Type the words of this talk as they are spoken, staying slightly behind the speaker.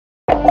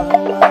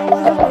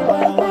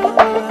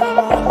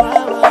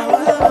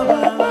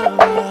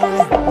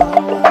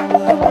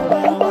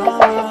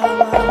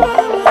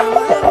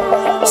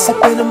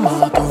Sipping a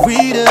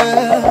margarita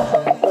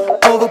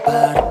over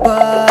by the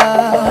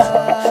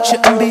bar.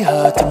 Shouldn't be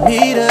hard to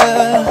meet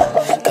her,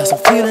 cause I'm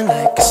feeling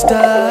like a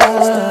star.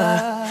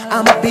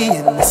 I'ma be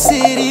in the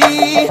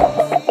city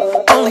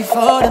only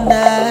for the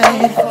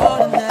night. I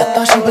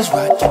thought she was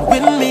rocking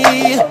with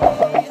me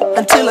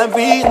until I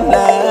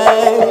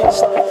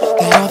realized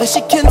that all that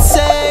she can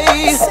say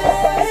is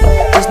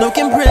no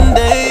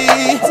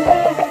comprende.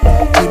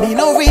 Give me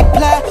no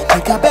reply,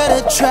 think I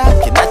better try.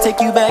 Can I take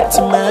you back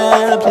to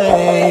my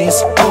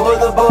place? Over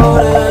the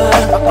border,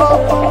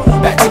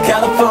 back to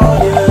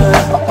California.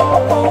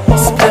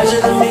 It's a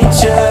pleasure to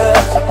meet ya,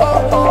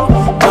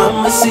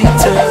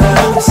 Mamacita.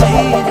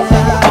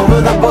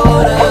 Over the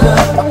border,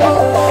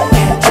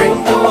 can't drink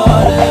the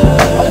water.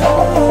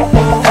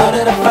 How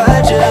did I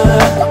find ya?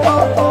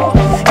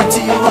 In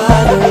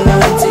Tijuana, in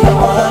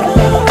Tijuana,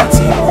 in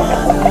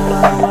Tijuana.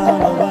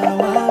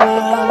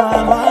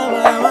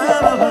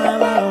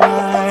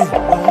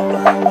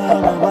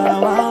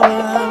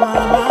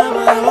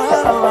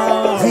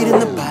 Reading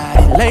the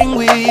body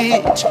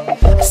language, I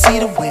see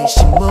the way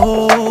she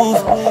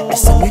moves.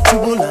 It's a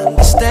mutual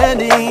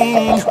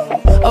understanding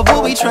of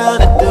what we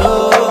tryna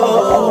do.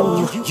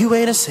 You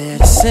ain't a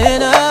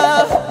citizen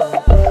of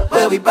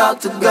where we bout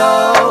to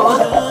go,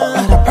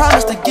 but I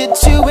promise to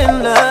get you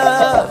in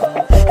love,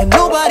 and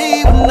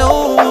nobody will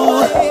know.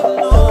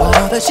 But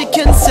all that she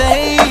can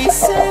say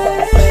is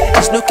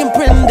no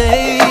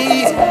comprende.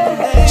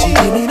 She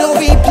give me no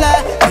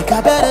reply, think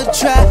I better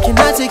try. Can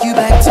I take you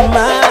back to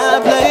my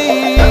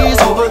place?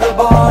 Over the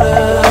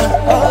border,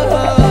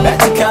 back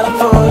to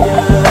California.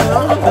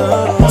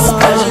 It's a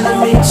pleasure to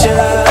meet ya,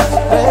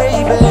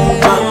 baby.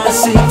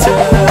 Mamacita,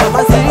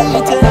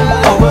 Mamacita.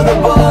 Over the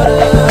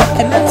border,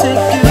 can I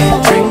take you?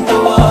 Can't drink the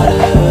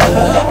water.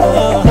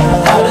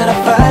 How did I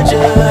find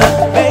ya,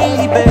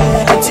 baby?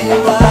 In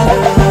Tijuana,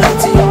 in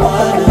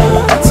Tijuana,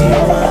 in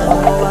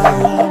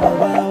Tijuana.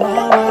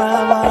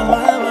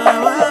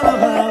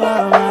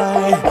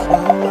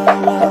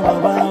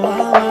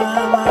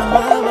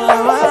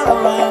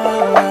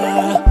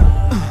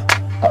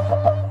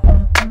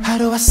 How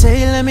do I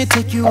say, let me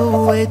take you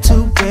away to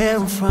where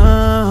I'm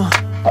from?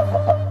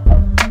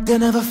 They'll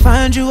never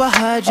find you or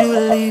hide you,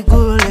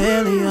 illegal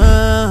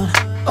alien.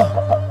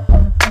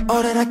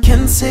 All that I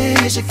can say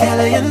is you're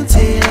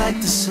caliente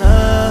like the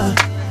sun.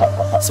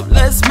 So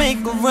let's make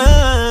a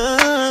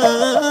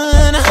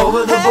run.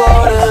 Over the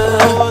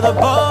border,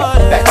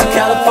 back to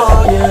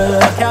California.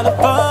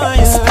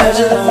 It's a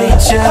pleasure to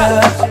meet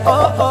ya,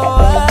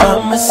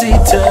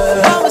 Mamacita.